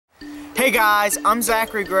Hey guys, I'm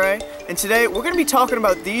Zachary Gray, and today we're going to be talking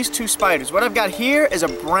about these two spiders. What I've got here is a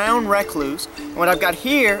brown recluse, and what I've got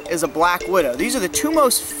here is a black widow. These are the two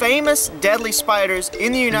most famous deadly spiders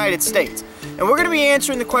in the United States. And we're going to be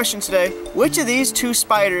answering the question today, which of these two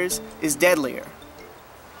spiders is deadlier?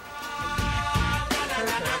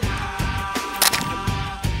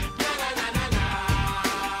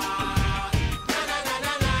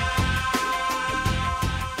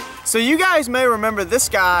 So you guys may remember this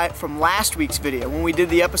guy from last week's video when we did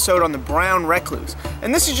the episode on the brown recluse.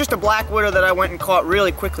 And this is just a black widow that I went and caught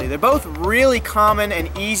really quickly. They're both really common and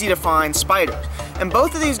easy to find spiders. And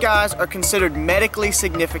both of these guys are considered medically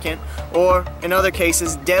significant, or in other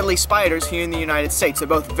cases, deadly spiders here in the United States. They're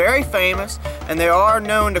both very famous, and they are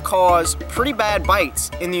known to cause pretty bad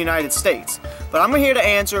bites in the United States. But I'm here to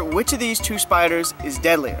answer which of these two spiders is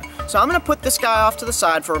deadlier. So I'm gonna put this guy off to the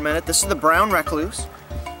side for a minute. This is the brown recluse.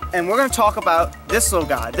 And we're going to talk about this little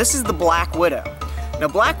guy. This is the black widow. Now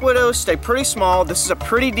black widows stay pretty small. This is a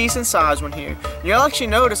pretty decent size one here. And you'll actually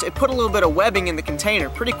notice it put a little bit of webbing in the container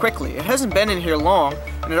pretty quickly. It hasn't been in here long,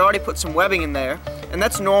 and it already put some webbing in there. And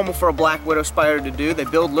that's normal for a black widow spider to do. They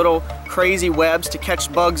build little crazy webs to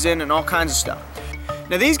catch bugs in and all kinds of stuff.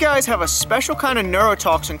 Now these guys have a special kind of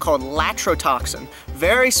neurotoxin called latrotoxin,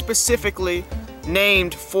 very specifically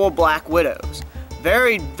named for black widows.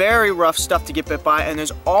 Very, very rough stuff to get bit by, and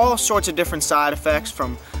there's all sorts of different side effects,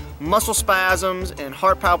 from muscle spasms and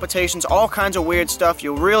heart palpitations, all kinds of weird stuff.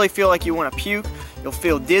 You'll really feel like you want to puke. You'll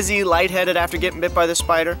feel dizzy, lightheaded after getting bit by this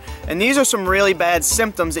spider. And these are some really bad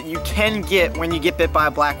symptoms that you can get when you get bit by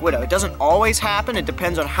a black widow. It doesn't always happen. It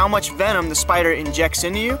depends on how much venom the spider injects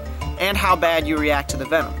into you and how bad you react to the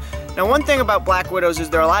venom. Now one thing about black widows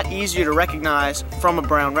is they're a lot easier to recognize from a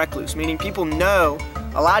brown recluse, meaning people know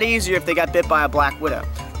a lot easier if they got bit by a black widow.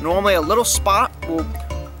 Normally a little spot will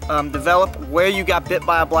develop where you got bit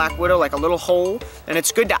by a black widow, like a little hole, and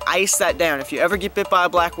it's good to ice that down. If you ever get bit by a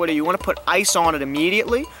black widow, you want to put ice on it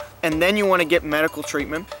immediately, and then you want to get medical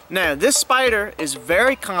treatment. Now this spider is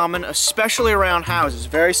very common, especially around houses,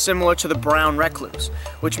 very similar to the brown recluse,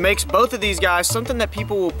 which makes both of these guys something that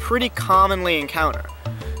people will pretty commonly encounter.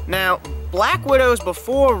 Now, black widows,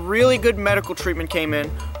 before really good medical treatment came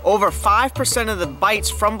in, over 5% of the bites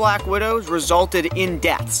from black widows resulted in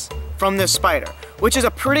deaths from this spider, which is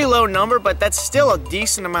a pretty low number, but that's still a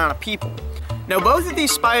decent amount of people. Now, both of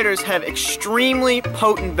these spiders have extremely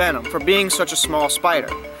potent venom for being such a small spider.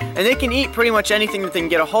 And they can eat pretty much anything that they can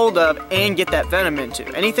get a hold of and get that venom into.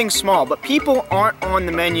 Anything small. But people aren't on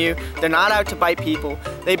the menu. They're not out to bite people.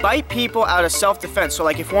 They bite people out of self-defense. So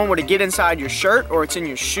like if one were to get inside your shirt, or it's in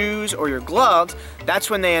your shoes or your gloves, that's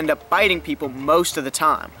when they end up biting people most of the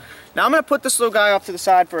time. Now I'm going to put this little guy off to the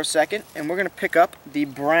side for a second, and we're going to pick up the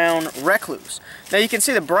brown recluse. Now you can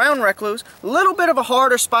see the brown recluse, a little bit of a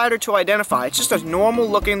harder spider to identify. It's just a normal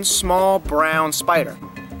looking small brown spider.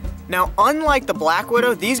 Now, unlike the black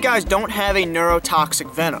widow, these guys don't have a neurotoxic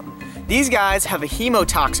venom. These guys have a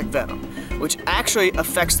hemotoxic venom, which actually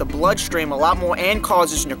affects the bloodstream a lot more and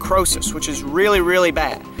causes necrosis, which is really, really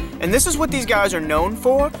bad. And this is what these guys are known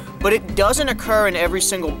for, but it doesn't occur in every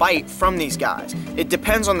single bite from these guys. It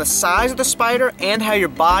depends on the size of the spider and how your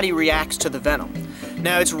body reacts to the venom.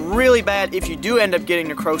 Now, it's really bad if you do end up getting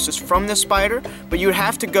necrosis from this spider, but you would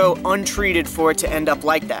have to go untreated for it to end up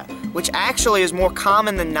like that, which actually is more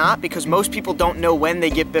common than not, because most people don't know when they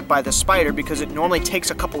get bit by the spider, because it normally takes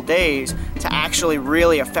a couple days to actually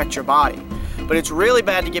really affect your body. But it's really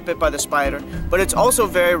bad to get bit by the spider, but it's also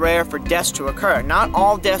very rare for deaths to occur. Not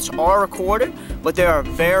all deaths are recorded, but there are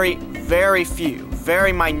very, very few,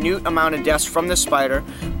 very minute amount of deaths from this spider,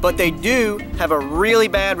 but they do have a really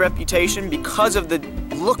bad reputation because of the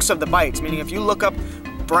looks of the bites. Meaning if you look up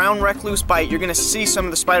brown recluse bite, you're gonna see some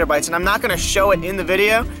of the spider bites, and I'm not gonna show it in the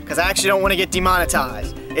video because I actually don't want to get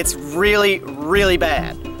demonetized. It's really, really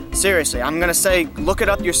bad. Seriously, I'm gonna say look it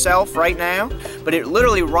up yourself right now, but it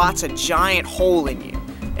literally rots a giant hole in you,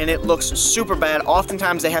 and it looks super bad.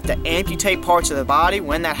 Oftentimes they have to amputate parts of the body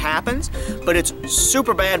when that happens, but it's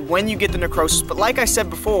super bad when you get the necrosis. But like I said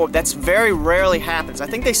before, that's very rarely happens. I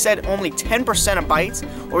think they said only 10% of bites,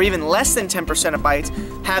 or even less than 10% of bites,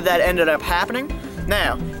 have that ended up happening.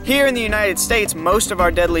 Now, here in the United States, most of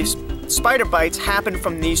our deadly spider bites happen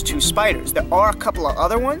from these two spiders. There are a couple of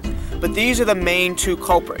other ones, but these are the main two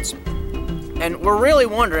culprits. And we're really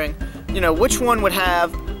wondering, which one would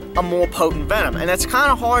have a more potent venom. And that's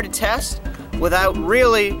kind of hard to test without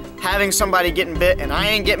really having somebody getting bit, and I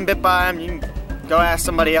ain't getting bit by them. You can go ask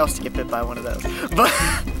somebody else to get bit by one of those. But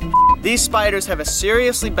these spiders have a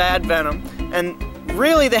seriously bad venom, and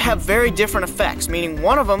really they have very different effects, meaning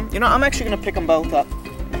one of them, I'm actually going to pick them both up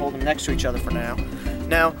and hold them next to each other for now.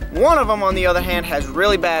 Now, one of them, on the other hand, has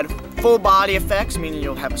really bad full body effects, meaning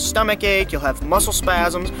you'll have a stomach ache, you'll have muscle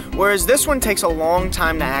spasms, whereas this one takes a long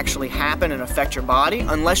time to actually happen and affect your body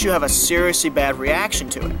unless you have a seriously bad reaction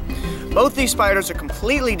to it. Both these spiders are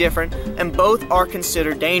completely different and both are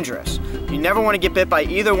considered dangerous. You never want to get bit by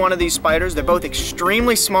either one of these spiders. They're both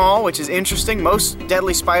extremely small, which is interesting. Most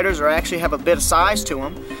deadly spiders actually have a bit of size to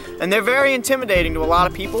them, and they're very intimidating to a lot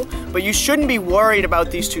of people, but you shouldn't be worried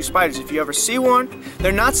about these two spiders. If you ever see one,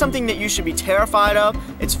 they're not something that you should be terrified of.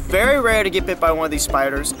 It's very rare to get bit by one of these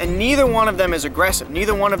spiders, and neither one of them is aggressive.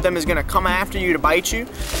 Neither one of them is going to come after you to bite you.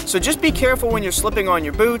 So just be careful when you're slipping on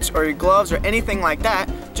your boots or your gloves or anything like that,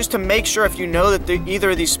 just to make sure, if you know that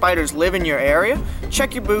either of these spiders live in your area,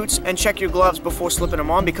 check your boots and check your gloves before slipping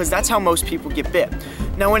them on, because that's how most people get bit.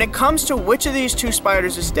 Now, when it comes to which of these two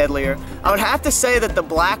spiders is deadlier, I would have to say that the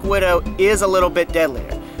black widow is a little bit deadlier.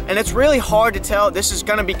 And it's really hard to tell. This is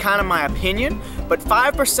going to be kind of my opinion, but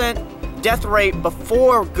 5% death rate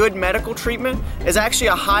before good medical treatment is actually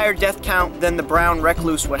a higher death count than the brown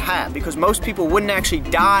recluse would have, because most people wouldn't actually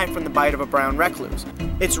die from the bite of a brown recluse.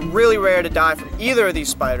 It's really rare to die from either of these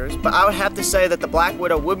spiders, but I would have to say that the black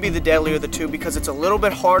widow would be the deadlier of the two because it's a little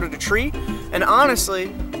bit harder to treat, and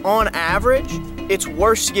honestly, on average, it's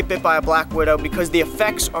worse to get bit by a black widow because the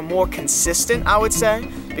effects are more consistent, I would say,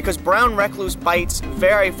 because brown recluse bites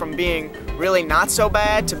vary from being really not so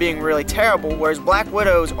bad to being really terrible, whereas black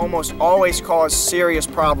widows almost always cause serious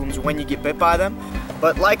problems when you get bit by them.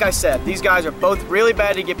 But like I said, these guys are both really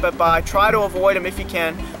bad to get bit by. Try to avoid them if you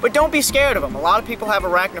can, but don't be scared of them. A lot of people have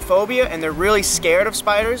arachnophobia and they're really scared of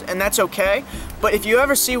spiders, and that's okay. But if you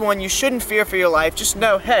ever see one, you shouldn't fear for your life. Just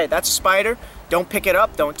know, hey, that's a spider. Don't pick it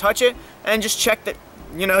up, don't touch it, and just check that,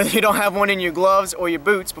 you know, you don't have one in your gloves or your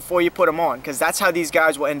boots before you put them on, because that's how these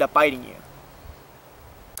guys will end up biting you.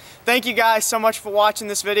 Thank you guys so much for watching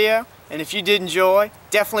this video, and if you did enjoy,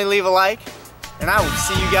 definitely leave a like, and I will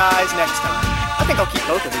see you guys next time. I think I'll keep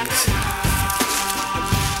both of these.